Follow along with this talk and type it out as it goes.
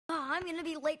I'm gonna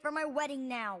be late for my wedding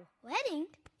now. Wedding?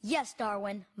 Yes,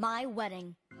 Darwin, my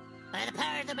wedding. By the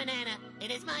power of the banana,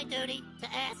 it is my duty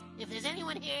to ask if there's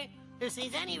anyone here who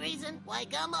sees any reason why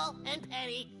Gumball and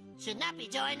Penny should not be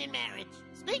joined in marriage.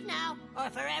 Speak now,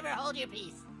 or forever hold your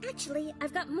peace. Actually,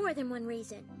 I've got more than one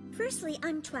reason. Firstly,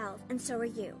 I'm 12, and so are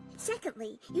you.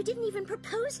 Secondly, you didn't even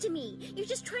propose to me. You're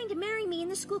just trying to marry me in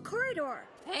the school corridor.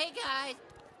 Hey, guys.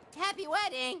 Happy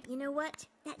wedding. You know what?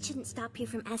 That shouldn't stop you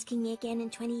from asking me again in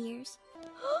 20 years.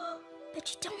 But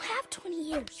you don't have 20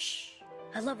 years. Shh.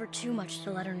 I love her too much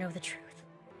to let her know the truth.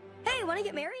 Hey, wanna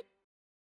get married?